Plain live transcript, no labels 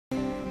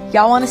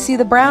Y'all want to see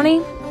the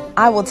brownie?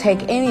 I will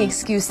take any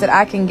excuse that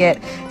I can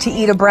get to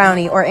eat a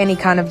brownie or any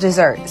kind of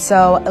dessert.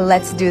 So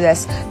let's do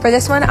this. For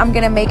this one, I'm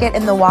going to make it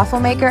in the waffle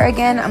maker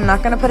again. I'm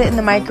not going to put it in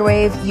the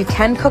microwave. You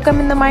can cook them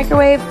in the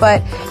microwave,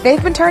 but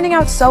they've been turning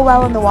out so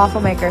well in the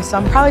waffle maker, so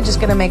I'm probably just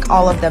going to make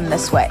all of them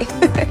this way.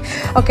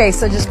 Okay,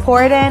 so just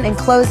pour it in and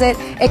close it.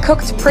 It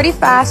cooked pretty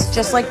fast,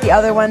 just like the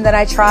other one that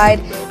I tried,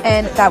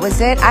 and that was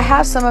it. I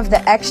have some of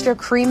the extra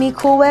creamy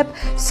Cool Whip,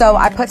 so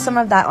I put some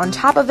of that on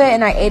top of it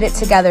and I ate it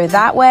together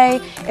that way.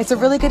 It's a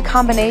really good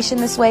combination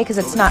this way because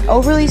it's not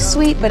overly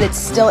sweet, but it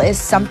still is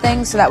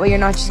something, so that way you're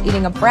not just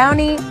eating a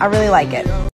brownie. I really like it.